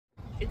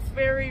It's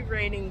very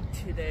raining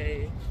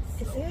today.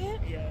 Is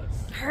it? Yes.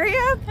 Hurry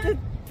up! The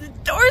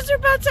doors are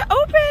about to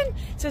open!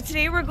 So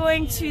today we're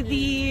going to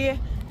the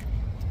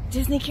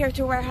Disney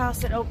Character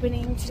Warehouse at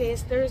opening. Today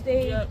is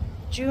Thursday,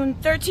 June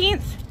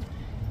 13th.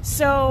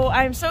 So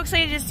I'm so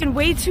excited. It's been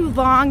way too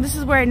long. This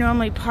is where I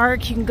normally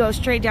park. You can go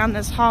straight down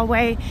this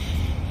hallway.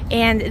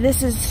 And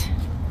this is,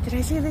 did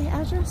I say the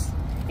address?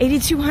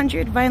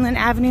 8200 Vineland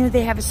Avenue.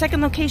 They have a second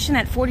location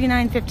at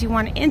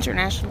 4951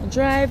 International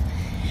Drive.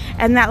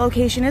 And that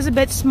location is a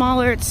bit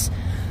smaller. It's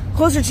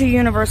closer to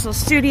Universal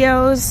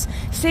Studios.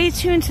 Stay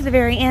tuned to the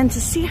very end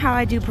to see how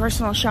I do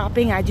personal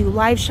shopping. I do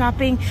live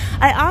shopping.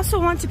 I also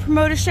want to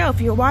promote a show. If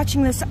you're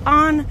watching this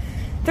on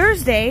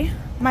Thursday,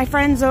 my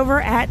friends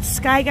over at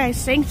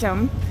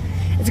Skyguyssanctum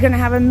is going to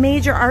have a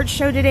major art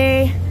show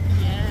today.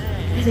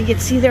 Yay. I think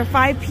it's either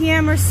 5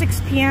 p.m. or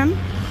 6 p.m.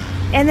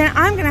 And then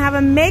I'm going to have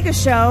a mega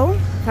show,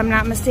 if I'm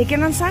not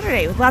mistaken, on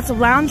Saturday with lots of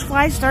lounge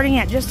flies starting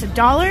at just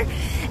 $1.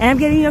 And I'm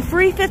giving you a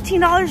free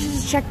 $15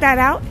 just to check that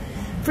out.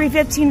 Free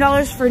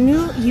 $15 for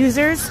new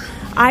users.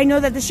 I know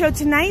that the show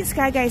tonight,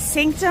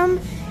 Skyguyssanctum,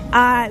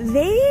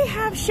 they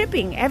have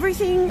shipping.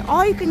 Everything,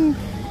 all you can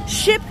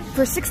ship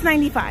for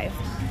 $6.95.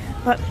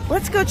 But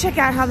let's go check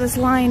out how this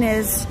line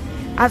is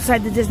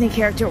outside the Disney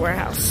Character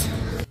Warehouse.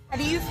 How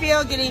do you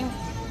feel getting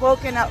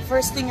woken up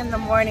first thing in the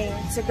morning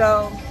to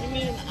go? I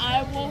mean,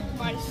 I woke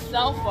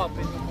myself up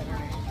in the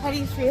morning. How do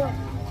you feel?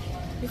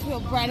 You feel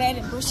bright-eyed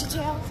and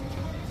bushy-tailed?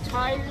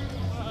 Tired,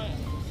 but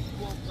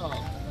woke up.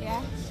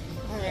 Yeah?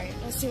 Alright,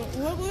 let's see.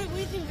 What do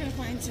you think we're going to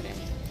find today?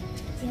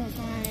 We're going to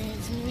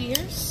find some new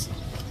ears?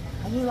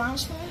 A new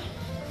lounge fly?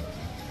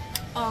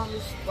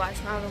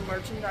 Splash Mountain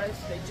merchandise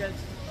they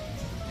just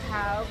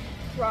have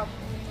probably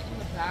in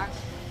the back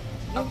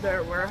of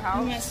their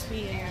warehouse. You must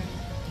be in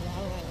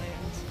La La Land.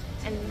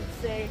 And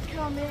say,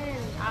 come in.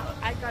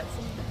 I got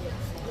some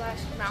Splash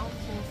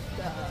Mountain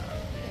stuff.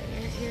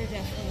 You're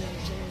definitely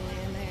generally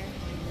in there.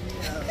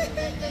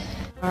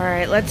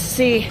 Alright, let's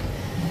see.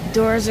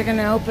 Doors are going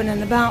to open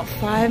in about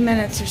 5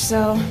 minutes or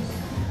so.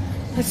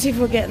 Let's see if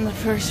we'll get in the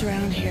first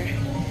round here.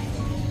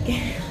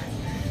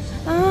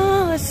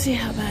 Oh, let's see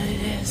how bad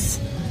it is.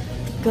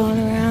 Going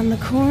around the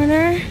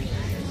corner.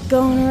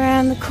 Going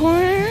around the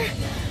corner.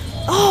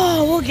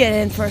 Oh, we'll get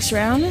in first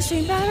round. This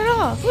ain't bad at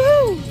all.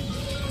 Woo!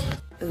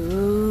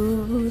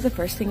 Ooh, the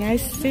first thing I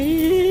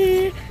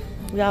see.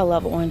 We all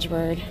love Orange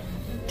Bird.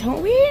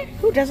 Don't we?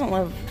 Who doesn't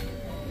love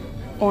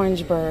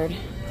Orange Bird?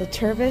 The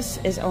Turvis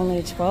is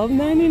only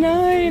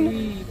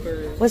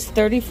 $12.99. What's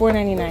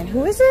 $34.99?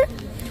 Who is it?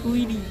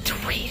 Tweety.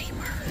 Tweety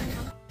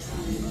Bird.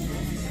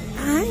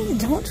 I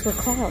don't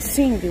recall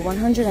seeing the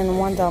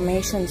 101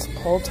 Dalmatians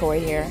pull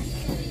toy here.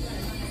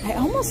 I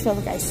almost feel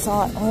like I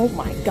saw it. Oh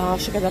my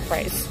gosh, look at the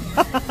price.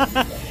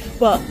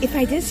 Well, if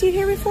I did see it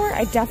here before,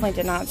 I definitely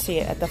did not see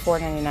it at the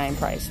 $4.99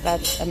 price.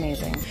 That's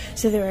amazing.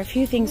 So there were a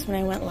few things when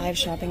I went live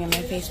shopping in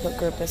my Facebook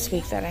group this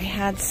week that I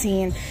had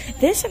seen.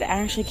 This had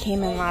actually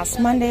came in last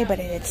Monday, but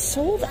it had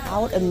sold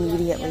out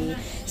immediately.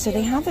 So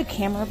they have the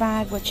camera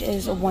bag, which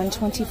is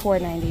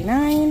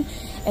 $124.99.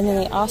 And then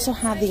they also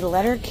have the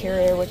letter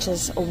carrier, which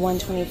is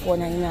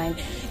 $124.99.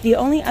 The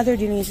only other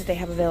Disneys that they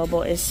have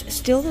available is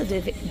still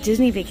the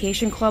Disney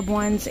Vacation Club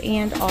ones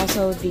and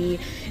also the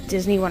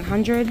Disney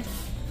 100,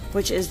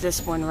 which is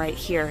this one right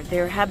here.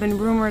 There have been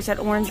rumors that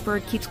Orange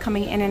Bird keeps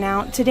coming in and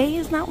out. Today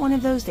is not one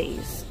of those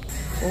days.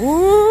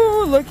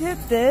 Ooh, look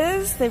at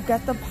this. They've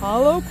got the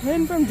Polo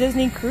pin from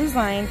Disney Cruise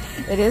Line.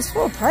 It is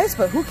full price,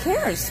 but who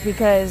cares?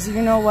 Because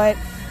you know what?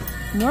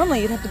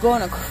 Normally you'd have to go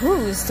on a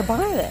cruise to buy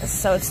this,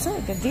 so it's still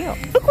a good deal.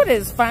 Look what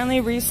is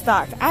finally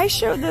restocked. I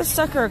showed this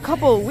sucker a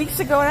couple of weeks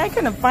ago and I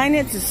couldn't find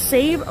it to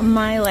save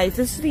my life.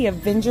 This is the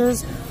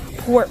Avengers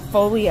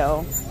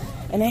portfolio.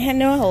 And I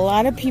know a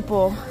lot of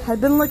people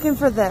had been looking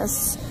for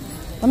this.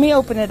 Let me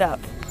open it up.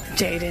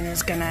 Jaden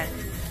is gonna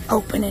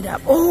open it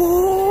up.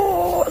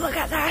 Oh, look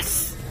at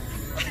this.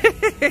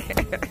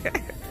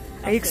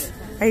 Are you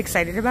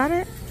excited about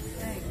it?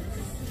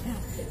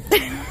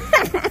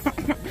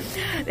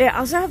 They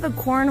also have the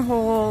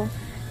cornhole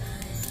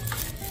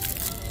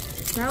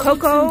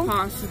Coco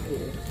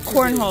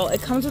cornhole.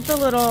 It comes with the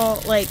little,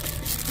 like,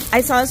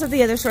 I saw this at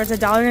the other store. It's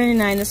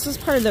 $1.99. This was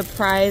part of the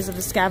prize of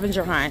the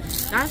scavenger hunt.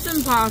 That's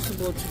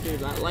impossible to do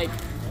that. Like,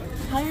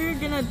 how you're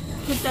gonna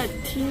put that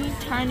teeny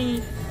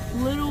tiny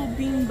little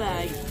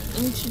beanbag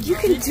into? You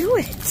can do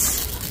it.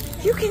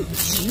 You can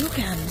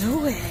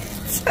do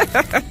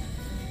it.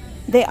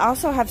 They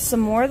also have some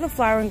more of the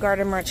Flower and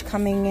Garden merch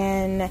coming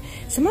in.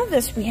 Some of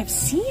this we have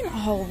seen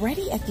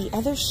already at the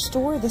other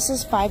store. This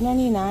is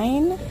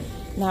 $5.99.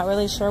 Not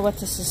really sure what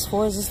this is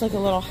for. Is this like a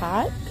little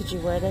hat? Could you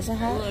wear it as a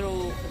hat? A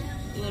little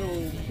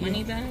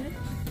money bag?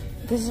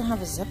 This doesn't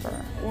have a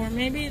zipper. Or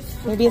maybe it's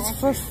for it's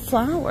for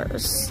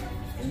flowers.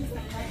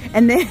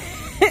 And then,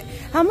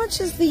 how much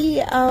is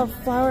the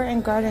Flower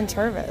and Garden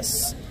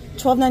Turvis?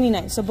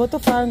 $12.99. So both the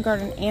Flower and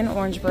Garden and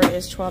Orange Bird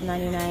is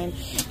 $12.99.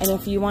 And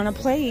if you want a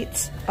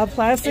plate, a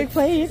plastic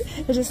plate,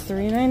 it is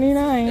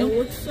 $3.99. It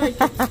looks like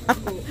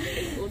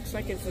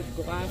looks like it's a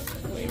glass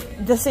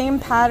flavor. The same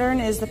pattern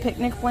is the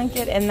picnic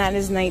blanket, and that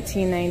is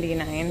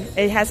 $19.99.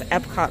 It has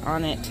Epcot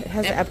on it. It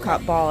has the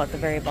Epcot ball at the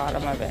very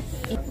bottom of it.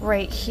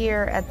 Right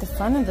here at the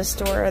front of the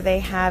store, they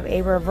have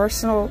a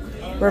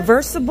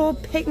reversible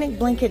picnic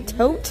blanket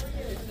tote.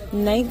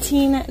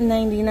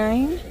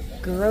 $19.99.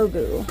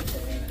 Grogu.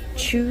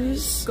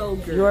 Choose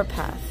your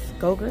path.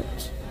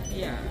 Go-Gurt?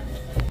 Yeah.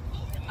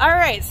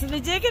 Alright, so they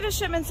did get a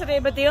shipment today,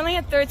 but they only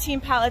had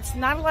 13 pallets.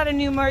 Not a lot of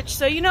new merch.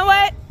 So you know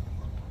what?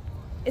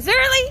 It's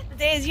early. The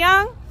day is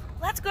young.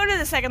 Let's go to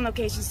the second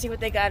location, see what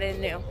they got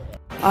in new.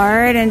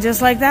 Alright, and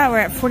just like that, we're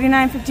at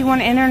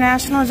 4951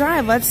 International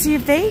Drive. Let's see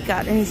if they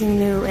got anything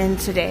new in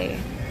today.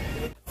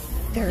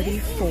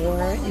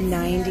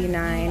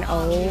 $34.99.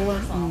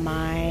 Oh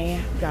my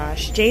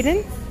gosh.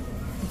 Jaden,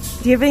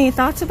 do you have any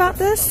thoughts about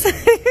this?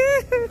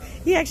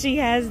 He actually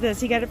has this.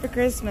 He got it for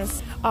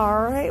Christmas.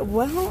 All right.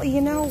 Well,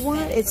 you know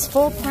what? It's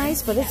full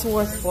price, but it's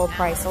worth full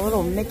price. A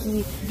little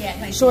Mickey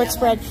short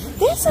spread.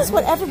 This is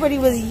what everybody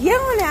was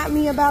yelling at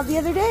me about the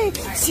other day.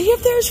 See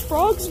if there's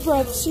frog's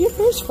breath. See if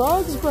there's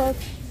frog's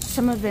breath.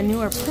 Some of the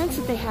newer prints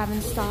that they have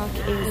in stock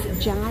is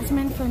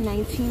Jasmine for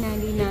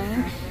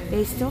 $19.99.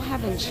 They still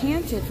have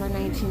Enchanted for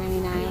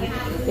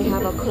 $19.99. They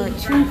have a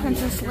cartoon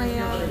Princess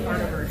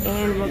Leia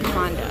and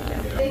Wakanda.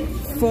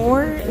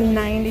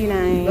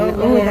 $4.99.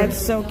 Oh, that's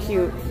so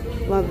cute.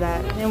 Love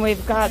that. And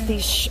we've got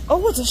these,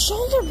 oh, it's a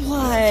shoulder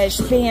blush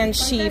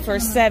Banshee for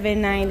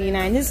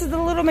 $7.99. This is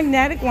the little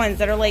magnetic ones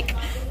that are like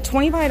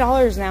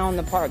 $25 now in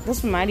the park.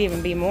 This one might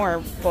even be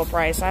more full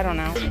price. I don't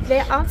know.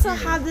 They also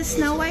have the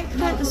Snow White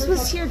print. This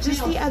was here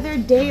just the other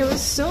day. It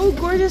was so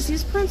gorgeous.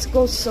 These prints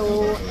go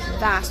so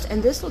fast.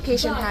 And this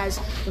location has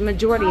the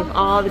majority of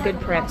all the good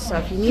prints. So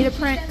if you need a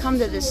print, come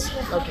to this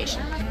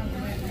location.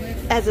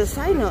 As a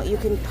side note, you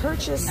can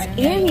purchase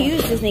and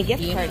use Disney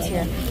gift cards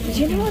here. Did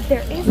you know what?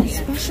 There is a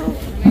special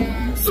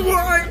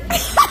sword.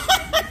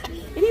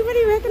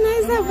 Anybody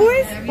recognize that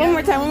voice? One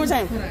more time.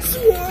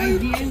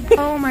 Sword.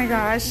 Oh my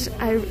gosh.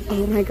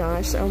 Oh my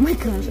gosh.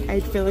 I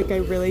feel like I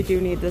really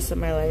do need this in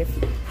my life.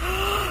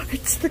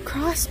 It's the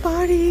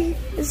crossbody.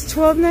 It's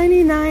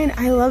 $12.99.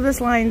 I love this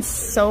line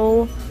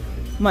so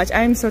much.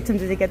 I am so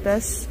tempted to get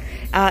this.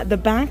 The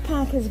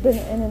backpack has been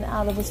in and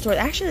out of the store.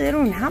 Actually, they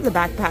don't even have the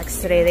backpacks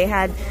today. They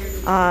had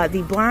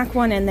the black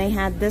one, and they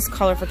had this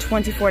color for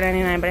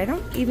 $24.99, but I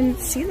don't even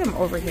see them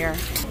over here.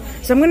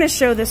 So I'm going to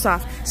show this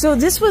off. So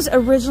this was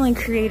originally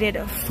created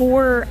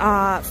for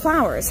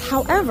flowers.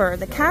 However,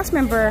 the cast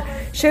member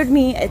showed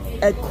me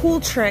a cool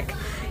trick.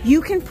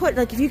 You can put,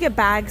 like, if you get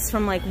bags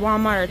from like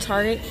Walmart or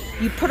Target,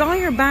 you put all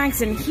your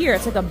bags in here.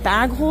 It's like a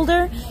bag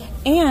holder,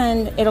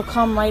 and it'll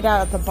come right out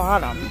at the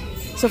bottom.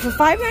 So for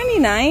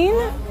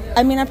 $5.99,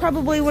 I mean, I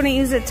probably wouldn't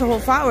use it to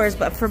hold flowers,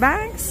 but for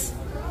bags,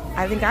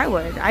 I think I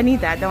would. I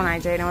need that, don't I,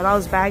 Jaden? With all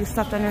those bags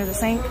stuffed under the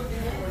sink.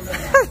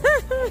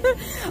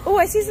 Oh,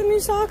 I see some new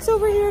socks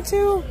over here,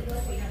 too.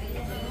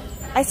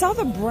 I saw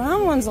the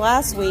brown ones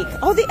last week.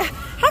 Oh,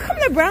 how come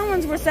the brown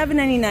ones were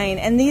 $7.99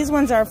 and these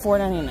ones are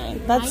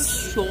 $4.99?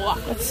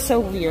 That's so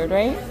weird,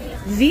 right?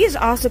 These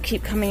also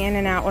keep coming in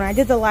and out. When I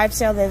did the live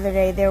sale the other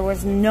day, there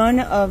was none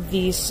of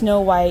these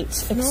Snow White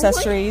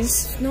accessories.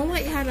 Snow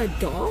White had a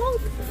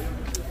dog?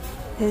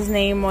 His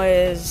name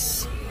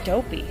was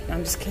Dopey.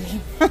 I'm just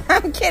kidding.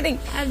 I'm kidding.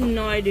 I have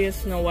no idea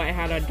Snow White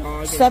had a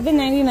dog.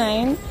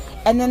 $7.99.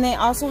 And then they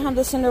also have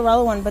the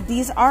Cinderella one, but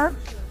these are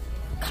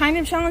kind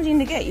of challenging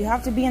to get. You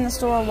have to be in the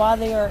store while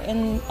they are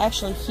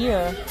actually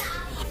here.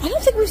 I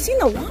don't think we've seen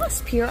the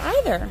Wasp here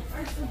either.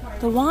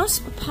 The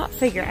Wasp pop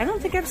figure. I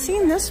don't think I've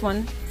seen this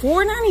one.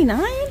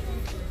 $4.99?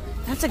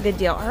 That's a good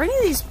deal. Are any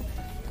of these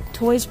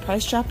toys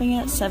price dropping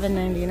yet?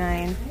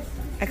 $7.99.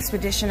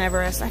 Expedition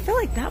Everest. I feel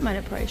like that might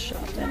have price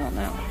dropped. I don't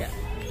know. Yeah.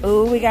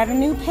 Oh, we got a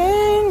new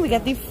pen. We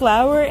got the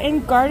Flower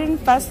and Garden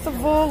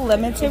Festival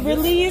limited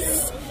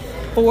release.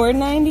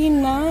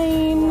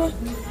 $4.99.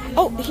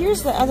 Oh,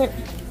 here's the other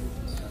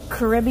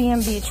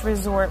Caribbean Beach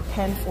Resort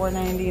pen,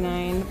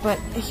 $4.99. But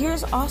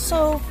here's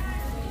also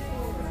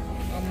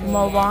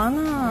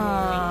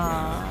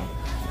Moana.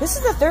 This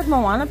is the third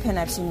Moana pin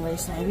I've seen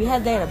recently. They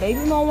had a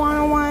baby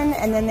Moana one,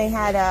 and then they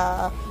had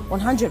a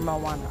 100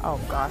 Moana. Oh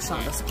gosh,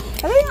 not this.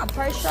 Have they not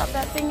price dropped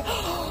that thing?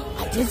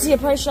 I did see a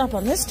price drop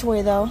on this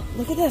toy though.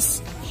 Look at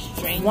this.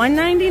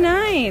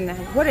 $1.99.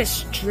 What a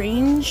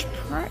strange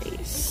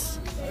price.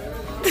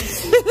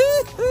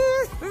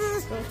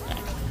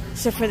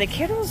 So for the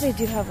kiddos, they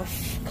do have a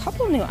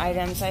couple new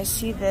items. I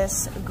see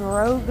this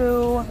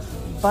Grogu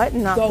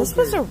button up. This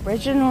was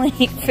originally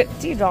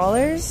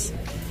 $50.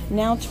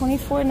 Now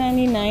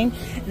 $24.99.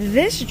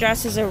 This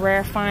dress is a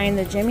rare find.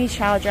 The Jimmy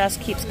Chow dress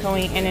keeps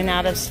going in and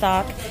out of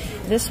stock.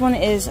 This one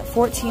is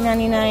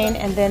 $14.99.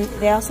 And then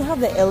they also have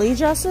the Illy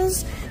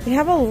dresses. They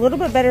have a little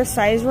bit better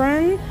size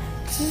run.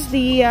 This is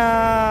the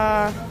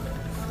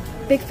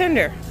Big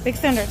Thunder. Big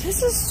Thunder.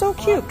 This is so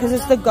cute because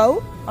it's the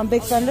goat on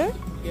Big Thunder.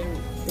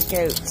 The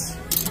goats.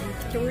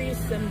 3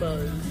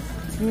 Simbas.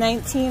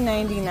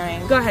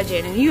 $19.99. Go ahead,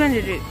 Jaden. You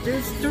ended it.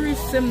 There's 3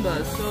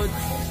 Simbas, so it's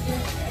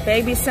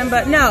Baby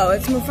Simba. No,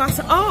 it's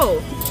Mufasa. Oh,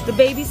 the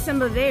baby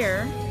Simba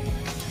there.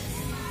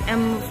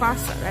 and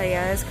Mufasa.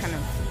 Yeah, it's kind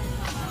of.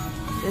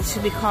 It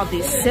should be called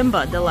the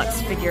Simba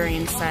Deluxe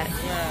figurine set.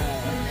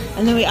 Yeah.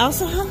 And then we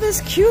also have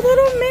this cute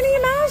little Minnie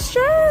Mouse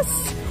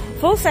dress.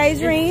 Full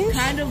size range.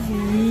 Kind of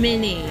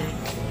mini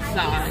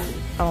size.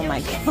 Oh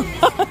my god.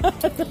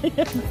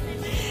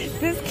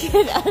 This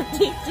kid,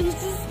 he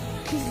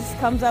just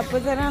comes up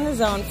with it on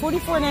his own.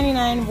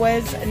 $44.99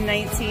 was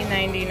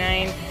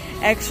 $19.99.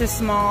 Extra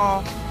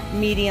small,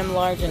 medium,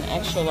 large, and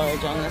extra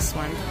large on this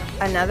one.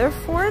 Another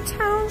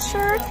 4-town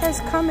shirt has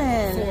come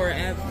in.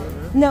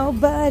 Forever.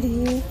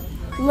 Nobody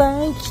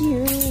like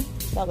you.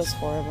 That was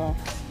horrible.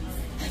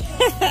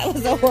 That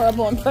was a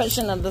horrible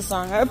impression of the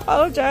song. I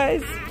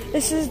apologize.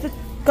 This is the...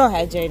 Go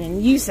ahead,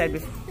 Jaden. You said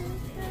before.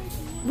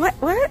 What?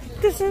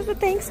 This is the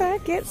thanks I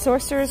get.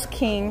 Sorcerer's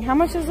King. How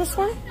much is this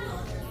one?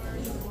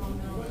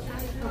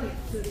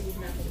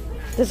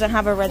 Does it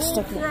have a red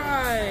sticker?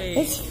 Price.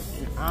 It's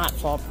not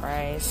full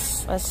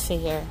price. Let's see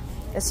here.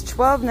 It's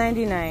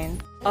 $12.99.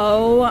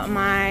 Oh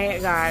my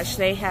gosh.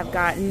 They have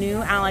got new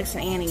Alex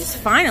and Annie's.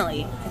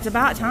 Finally. It's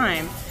about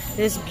time.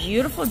 This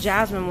beautiful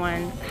Jasmine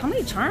one. How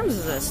many charms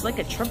is this? Like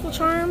a triple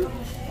charm?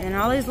 And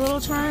all these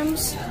little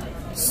charms?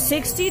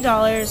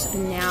 $60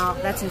 now.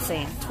 That's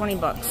insane. 20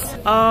 bucks.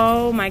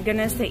 Oh my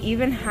goodness. They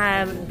even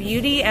have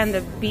Beauty and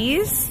the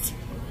Beast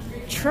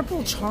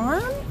triple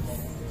charm?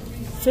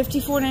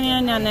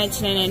 $54.99 now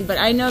 $19.99. But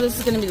I know this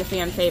is going to be the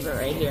fan favorite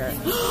right here.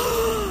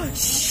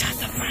 Shut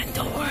the front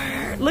door.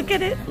 Look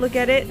at it. Look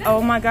at it.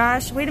 Oh my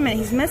gosh. Wait a minute.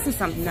 He's missing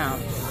something now.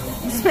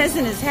 He's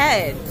missing his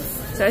head.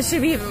 So it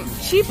should be even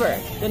cheaper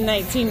than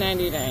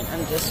 $19.99.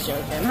 I'm just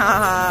joking.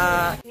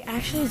 Haha. We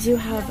actually do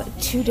have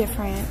 2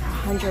 different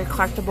 100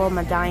 collectible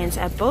medallions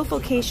at both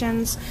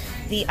locations.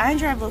 The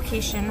iDrive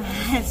location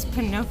has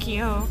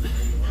Pinocchio.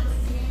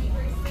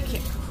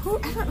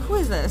 Who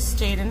is this,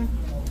 Jaden?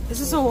 Is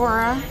this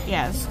Aurora?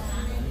 Yes.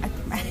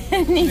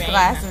 I need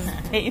glasses,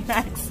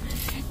 Baymax,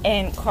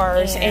 and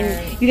cars,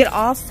 and you get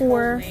all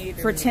 4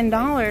 for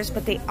 $10.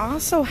 But they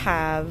also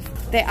have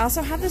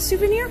the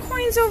souvenir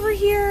coins over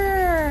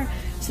here.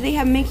 So they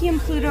have Mickey and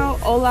Pluto,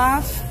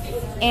 Olaf,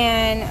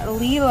 and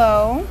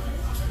Lilo.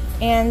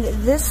 And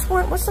this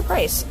one, what's the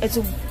price? Is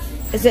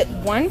it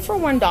 1 for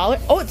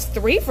 $1? Oh, it's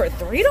 3 for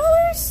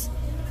 $3?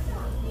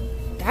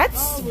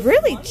 That's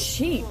really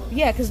cheap.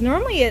 Yeah, because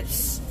normally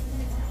it's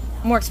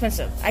more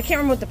expensive. I can't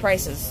remember what the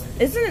price is.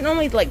 Isn't it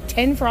normally like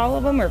 10 for all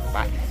of them or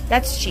 5?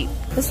 That's cheap.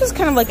 This was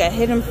kind of like a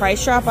hidden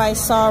price drop I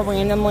saw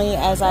randomly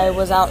as I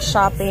was out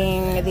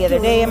shopping the other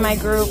day in my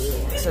group.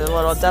 There's a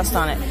little dust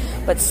on it.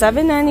 But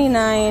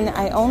 $7.99.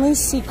 I only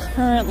see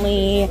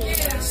currently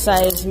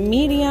size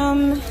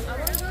medium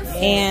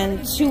and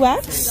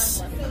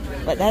 2X.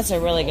 But that's a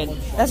really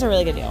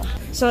good deal.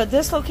 So at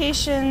this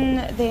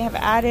location they have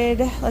added,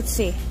 let's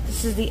see.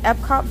 This is the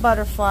Epcot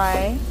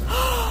butterfly.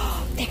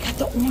 They got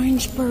the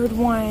orange bird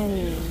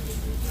one.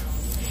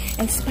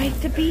 And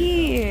Spike the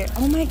Bee.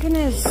 Oh my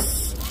goodness.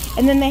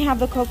 And then they have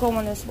the Coco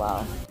one as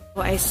well.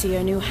 Oh, I see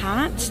a new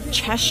hat.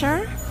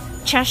 Cheshire.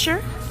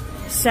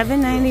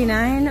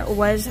 $7.99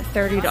 was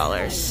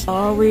 $30.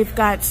 Oh, we've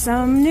got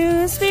some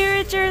new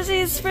Spirit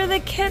jerseys for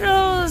the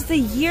kiddos. The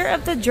Year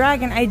of the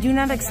Dragon. I do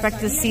not expect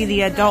to see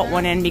the adult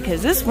one in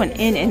because this went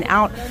in and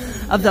out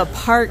of the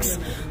parks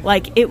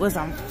like it was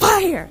on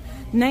fire.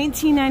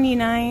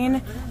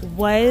 $19.99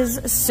 was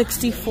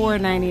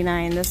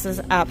 $64.99. This is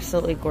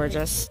absolutely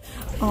gorgeous.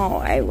 Oh,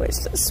 I wish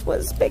this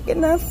was big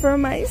enough for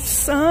my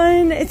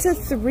son. It's a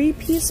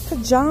 3-piece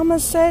pajama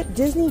set,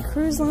 Disney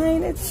Cruise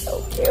Line. It's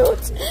so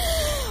cute.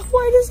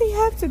 Why does he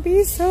have to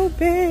be so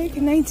big?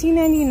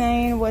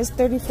 $19.99 was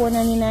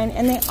 $34.99.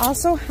 And they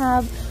also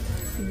have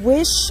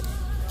Wish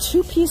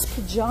 2-piece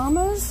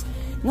pajamas.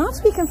 Not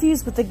to be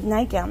confused with the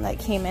nightgown that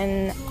came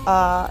in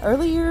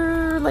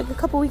earlier, like a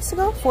couple weeks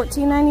ago,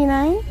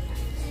 $14.99.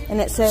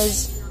 And it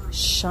says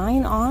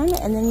Shine On.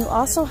 And then you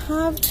also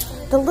have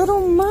the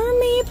Little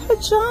Mermaid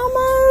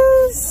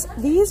pajamas.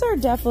 These are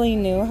definitely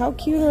new. How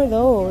cute are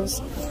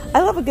those?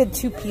 I love a good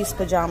 2-piece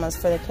pajamas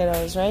for the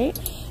kiddos, right?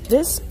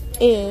 This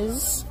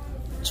is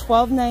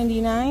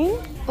 $12.99.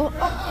 Oh,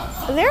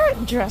 they're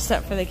dressed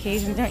up for the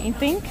occasion, don't you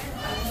think?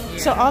 Yeah.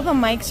 So all the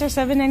mics are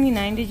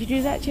 $7.99. Did you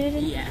do that,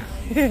 Jaden? Yeah.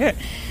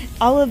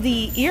 All of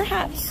the ear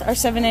hats are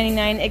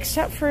 $7.99,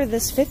 except for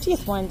this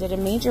 50th one did a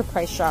major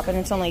price drop, and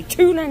it's only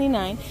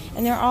 $2.99,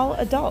 and they're all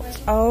adult.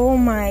 Oh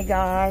my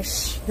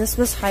gosh. This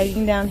was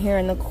hiding down here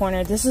in the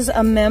corner. This is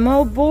a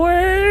memo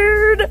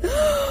board.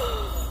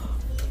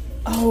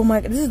 Oh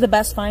my God. This is the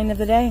best find of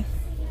the day.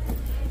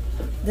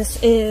 This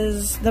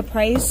is, the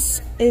price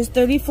is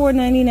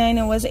 $34.99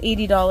 and was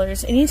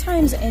 $80.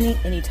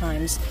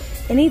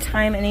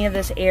 Anytime any of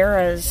this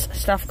era's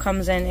stuff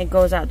comes in, it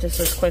goes out just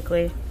as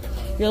quickly.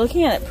 You're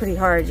looking at it pretty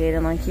hard,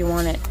 Jaden, like you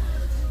want it.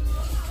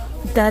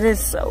 That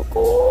is so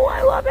cool.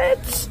 I love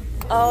it.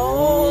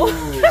 Oh.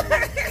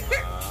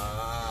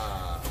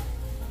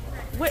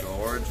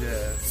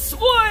 Gorgeous.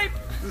 Swipe.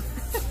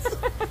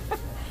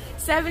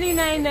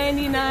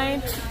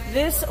 $79.99.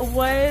 This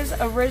was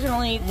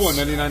originally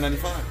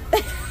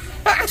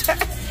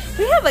 $199.95.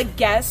 We have a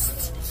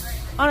guest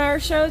On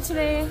our show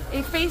today,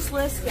 a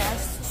faceless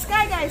guest,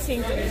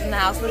 Skyguyssanctum, is in the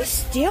house. We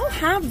still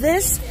have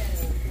this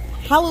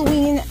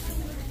Halloween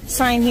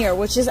sign here,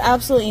 which is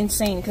absolutely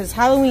insane because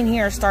Halloween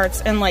here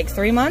starts in like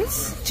 3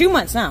 months, 2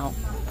 months now,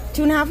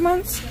 2.5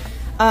 months.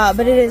 But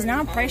it is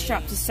now price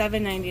dropped to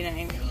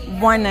 $7.99,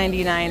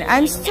 $1.99.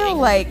 I'm still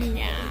like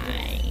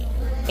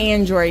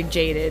Android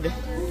jaded.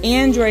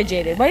 Android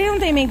jaded. Why don't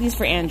they make these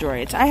for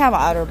Androids? I have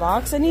an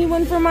OtterBox. I need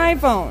one for my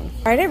phone.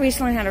 Alright, I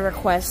recently had a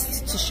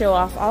request to show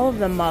off all of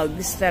the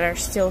mugs that are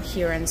still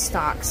here in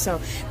stock. So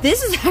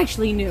this is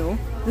actually new.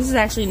 This is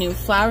actually new.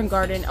 Flower and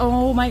Garden.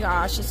 Oh my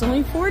gosh, it's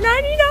only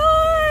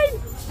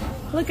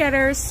 $4.99. Look at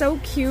her, so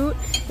cute.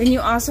 Then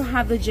you also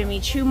have the Jimmy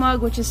Choo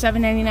mug, which is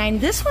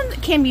 $7.99. This one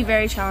can be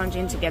very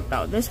challenging to get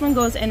though. This one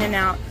goes in and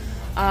out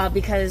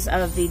because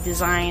of the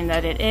design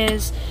that it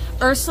is.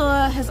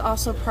 Ursula has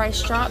also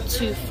price dropped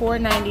to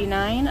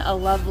 $4.99. A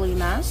lovely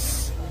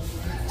mess.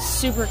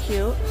 Super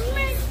cute.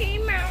 Mickey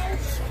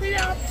Mouse.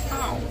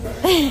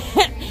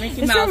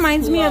 This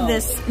reminds me of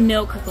this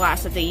milk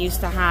glass that they used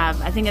to have.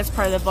 I think it's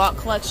part of the Vault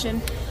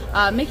collection.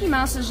 Mickey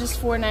Mouse is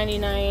just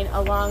 $4.99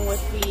 along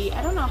with the,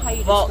 I don't know how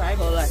you describe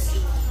it.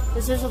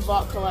 This is a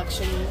Vault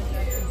collection.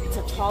 It's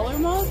a taller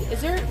mug.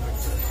 Is there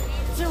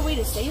a way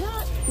to say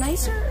that?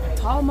 Nicer? A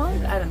tall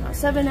mug? I don't know.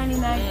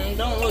 $7.99.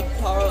 Don't look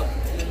tall.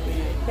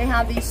 They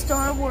have the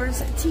Star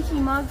Wars Tiki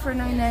mug for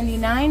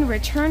 $9.99.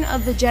 Return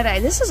of the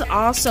Jedi. This is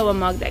also a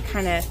mug that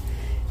kind of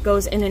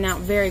goes in and out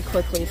very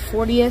quickly.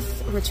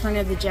 40th Return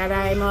of the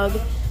Jedi mug,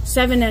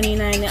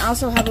 $7.99. They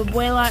also have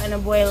Abuela and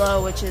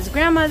Abuelo, which is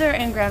grandmother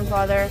and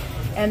grandfather.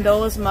 And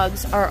those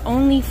mugs are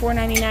only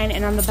 $4.99.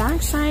 And on the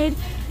back side,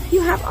 you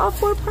have all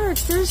 4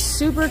 parts. They're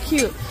super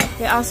cute.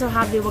 They also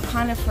have the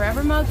Wakanda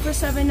Forever mug for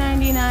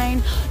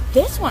 $7.99.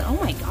 This one, oh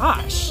my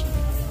gosh.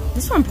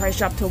 This one price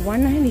dropped to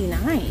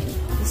 $1.99.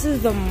 This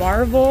is the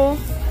Marvel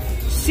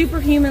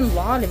Superhuman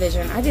Law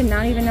Division. I did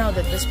not even know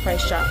that this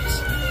price dropped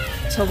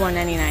to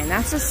 $1.99.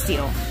 That's a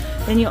steal.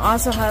 Then you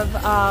also have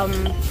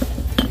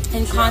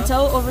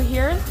Encanto over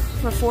here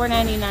for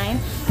 $4.99.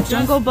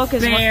 Jungle Book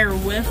is bear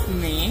with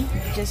me.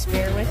 Just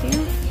bear with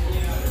you.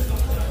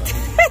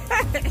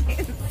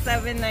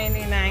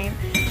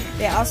 $7.99.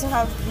 They also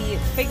have the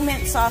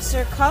Figment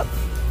Saucer Cup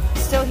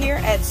still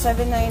here at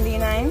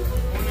 $7.99.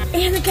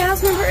 And the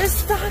Gals member is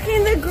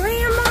stocking the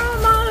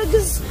Grandma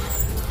mugs.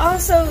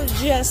 Also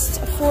just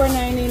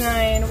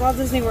 $4.99. Walt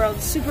Disney World,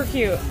 super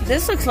cute.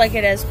 This looks like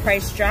it has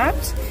price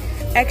dropped.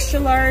 Extra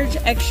large,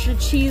 extra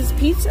cheese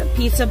pizza,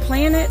 Pizza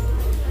Planet,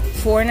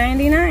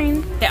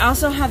 $4.99. They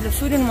also have the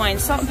Food and Wine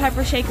salt and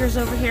pepper shakers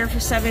over here for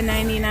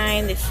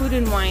 $7.99. The Food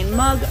and Wine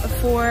mug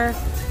for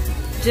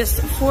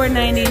just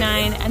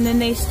 $4.99. And then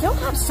they still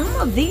have some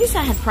of these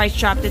that have price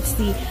dropped. It's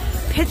the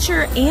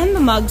pitcher and the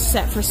mug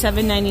set for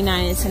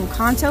 $7.99. It's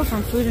Encanto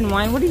from Food and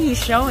Wine. What are you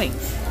showing?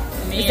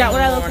 Is that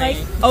what I look like?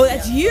 Oh,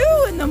 that's you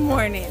in the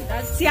morning.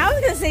 See, I was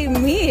gonna say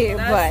me,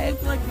 but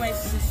look like my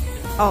sister.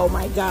 Oh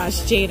my gosh,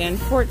 Jaden,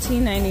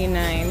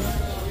 $14.99.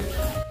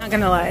 Not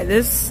gonna lie,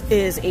 this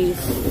is a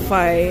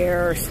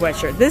fire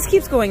sweatshirt. This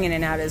keeps going in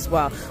and out as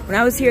well. When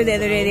I was here the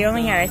other day, they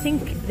only had, I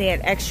think they had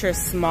extra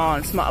small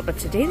and small, but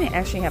today they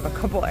actually have a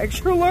couple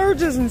extra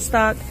larges in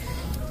stock.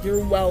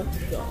 You're welcome.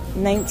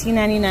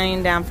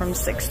 $19.99 down from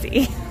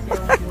 $60.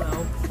 You're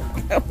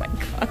welcome. Oh my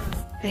god.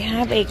 They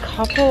have a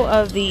couple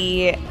of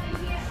the,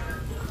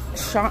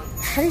 how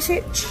do you say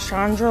it?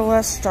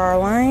 Chandrila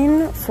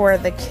Starline for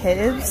the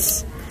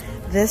kids.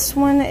 This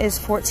one is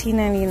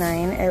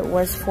 $14.99. It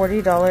was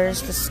 $40.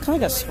 This is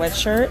kind of like a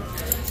sweatshirt.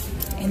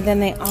 And then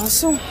they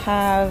also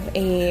have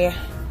a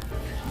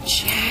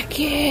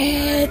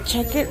jacket.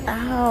 Check it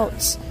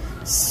out.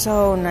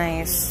 So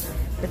nice.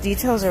 The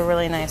details are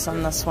really nice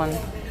on this one.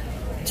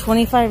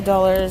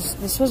 $25.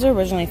 This was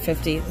originally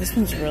 $50. This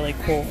one's really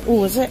cool.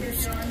 Oh, is it?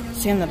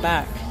 See on the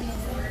back.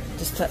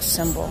 Just that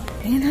symbol.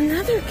 And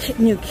another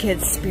new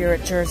Kids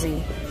Spirit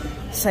jersey.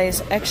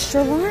 Size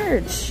extra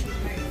large.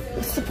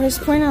 What's the price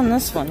point on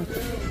this one?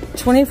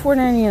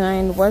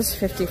 $24.99 was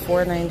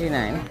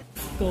 $54.99.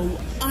 Go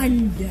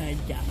under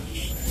the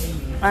sea.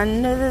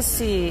 Under the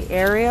Sea.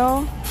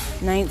 Ariel,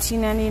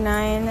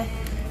 $19.99.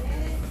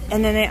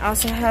 And then they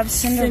also have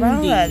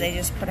Cinderella. Cindy. They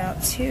just put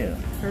out too.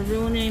 Her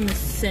real name is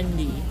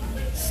Cindy.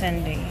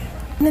 Cindy.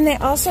 And then they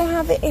also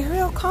have the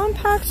Ariel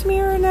compact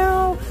mirror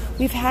now.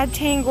 We've had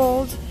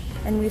Tangled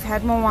and we've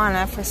had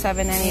Moana for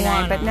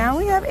 $7.99, but now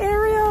we have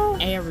Ariel.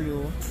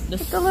 Ariel.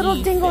 The little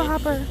dingle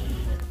hopper.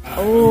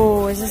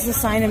 Oh, is this a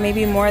sign of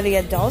maybe more of the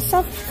adult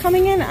stuff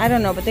coming in? I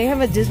don't know, but they have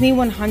a Disney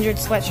 100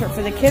 sweatshirt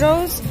for the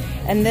kiddos,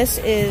 and this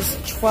is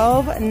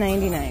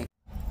 $12.99.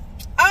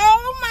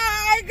 Oh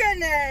my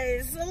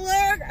goodness!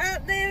 Look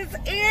at these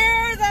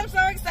ears! I'm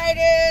so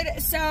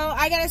excited. So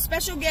I got a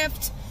special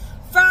gift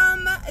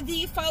from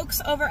the folks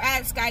over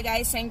at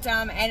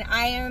Skyguyssanctum, and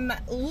I am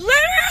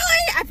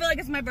literally, I feel like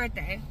it's my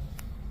birthday.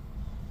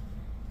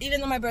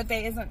 Even though my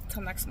birthday isn't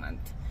till next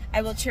month.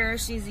 I will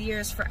cherish these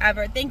years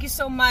forever. Thank you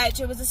so much.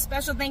 It was a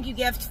special thank you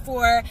gift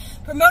for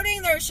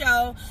promoting their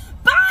show.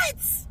 But,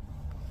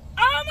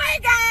 oh my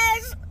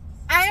gosh,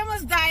 I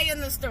almost died in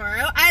the store.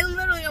 I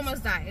literally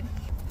almost died.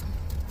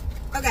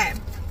 Okay.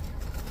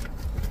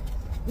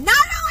 Not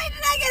only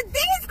did I get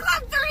these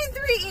Club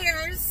 33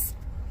 ears,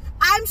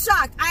 I'm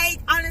shocked. I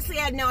honestly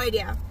had no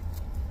idea.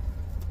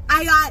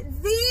 I got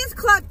these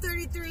Club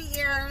 33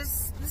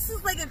 ears. This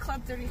is like a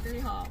Club 33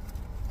 haul.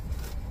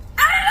 And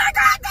I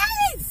got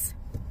these!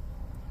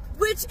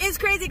 Which is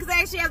crazy because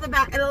I actually have the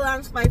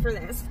launch supply for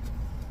this.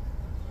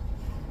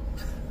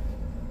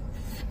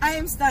 I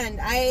am stunned.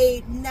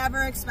 I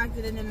never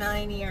expected in a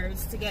million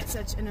years to get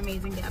such an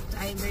amazing gift.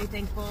 I am very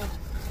thankful.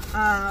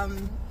 Wow.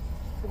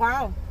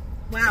 Wow.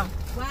 Wow.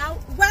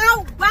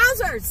 Wow.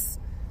 Wowzers.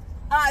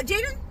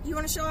 Jaden, you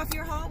want to show off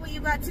your haul, what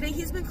you got today?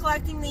 He's been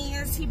collecting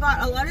these. He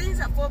bought a lot of these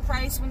at full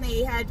price when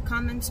they had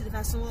come into the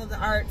Festival of the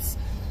Arts.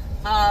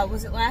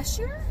 Was it last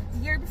year? The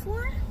year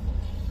before?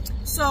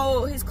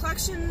 So his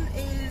collection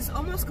is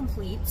almost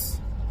complete.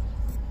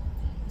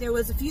 There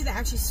was a few that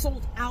actually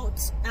sold out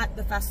at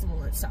the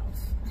festival itself.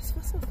 I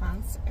feel so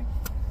fancy.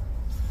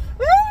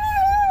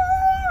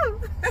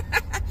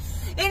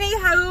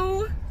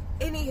 Anyhow.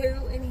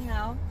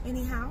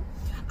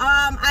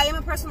 I am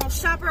a personal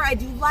shopper. I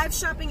do live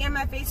shopping in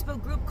my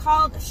Facebook group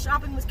called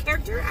Shopping with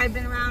Character. I've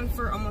been around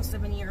for almost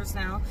 7 years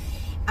now.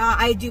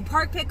 I do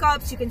park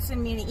pickups. You can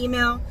send me an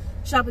email,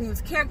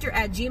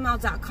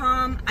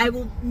 shoppingwithcharacter@gmail.com. I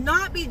will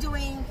not be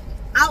doing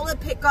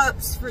outlet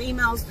pickups for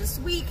emails this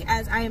week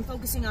as I am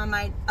focusing on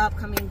my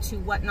upcoming To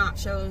Whatnot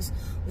shows,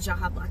 which I'll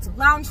have lots of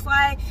lounge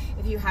fly.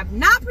 If you have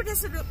not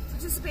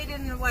participated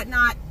in the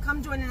Whatnot,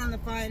 come join in on the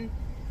fun.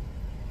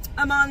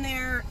 I'm on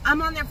there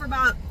for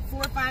about 4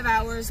 or 5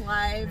 hours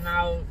live. And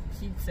I'll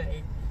keep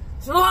saying,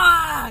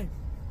 swipe!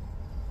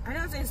 I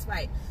don't say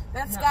swipe.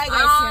 That's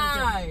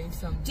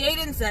Skyguyssanctum.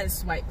 Jaden says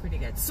swipe pretty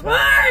good.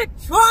 Swipe!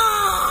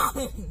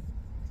 Swipe!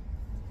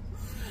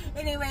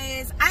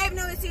 Anyways, I have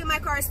no AC in my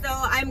car still.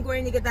 I'm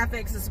going to get that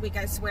fixed this week,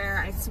 I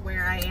swear I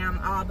am.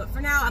 But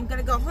for now, I'm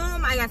gonna go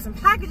home. I got some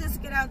packages to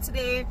get out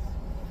today.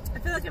 I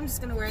feel like I'm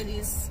just gonna wear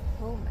these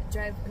home,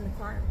 drive in the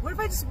car. What if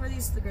I just wear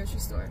these to the grocery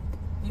store?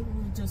 You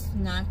will just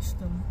snatch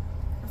them.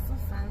 I feel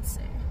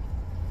fancy.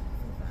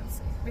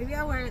 Maybe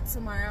I'll wear it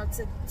tomorrow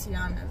to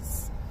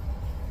Tiana's.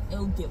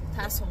 It'll get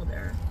pass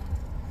holder.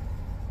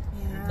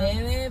 Yeah.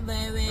 Very.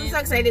 I'm so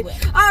excited.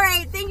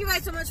 Alright, thank you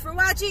guys so much for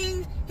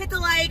watching. Hit the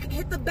like,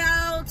 hit the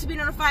bell to be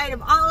notified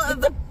of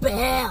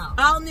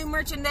all new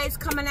merchandise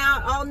coming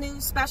out, all new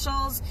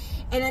specials.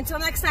 And until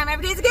next time,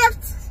 every day's a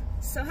gift.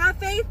 So have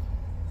faith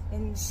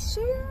and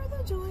share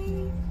the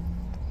joy.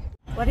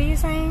 What are you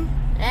saying?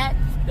 Let's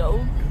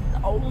go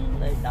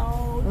Lonely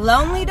Dog.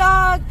 Lonely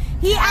Dog?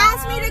 He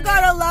asked me to go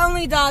to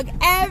Lonely Dog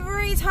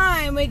every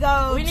time we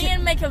go. We need to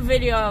make a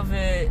video of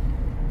it.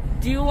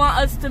 Do you want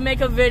us to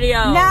make a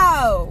video?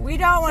 No, we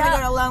don't want to go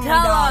to Lonely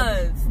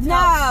Dog.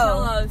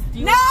 Tell us.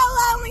 No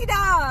Lonely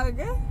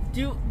Dog.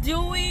 Do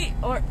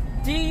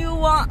you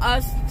want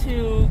us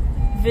to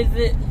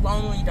visit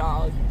Lonely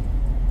Dog?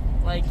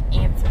 Like,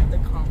 answer the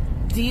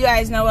comment. Do you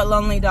guys know what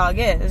Lonely Dog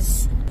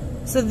is?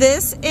 So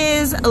this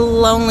is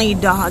Lonely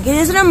Dog. It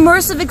is an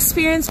immersive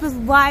experience with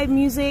live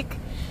music.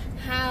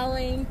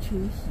 Howling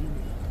to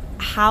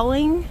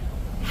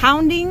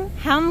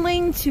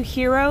hounding to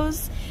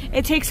heroes.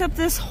 It takes up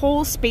this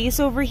whole space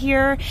over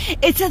here.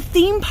 It's a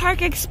theme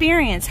park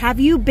experience. Have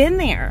you been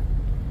there?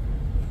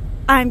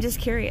 I'm just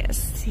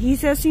curious. He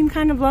does seem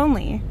kind of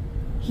lonely.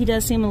 He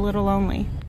does seem a little lonely.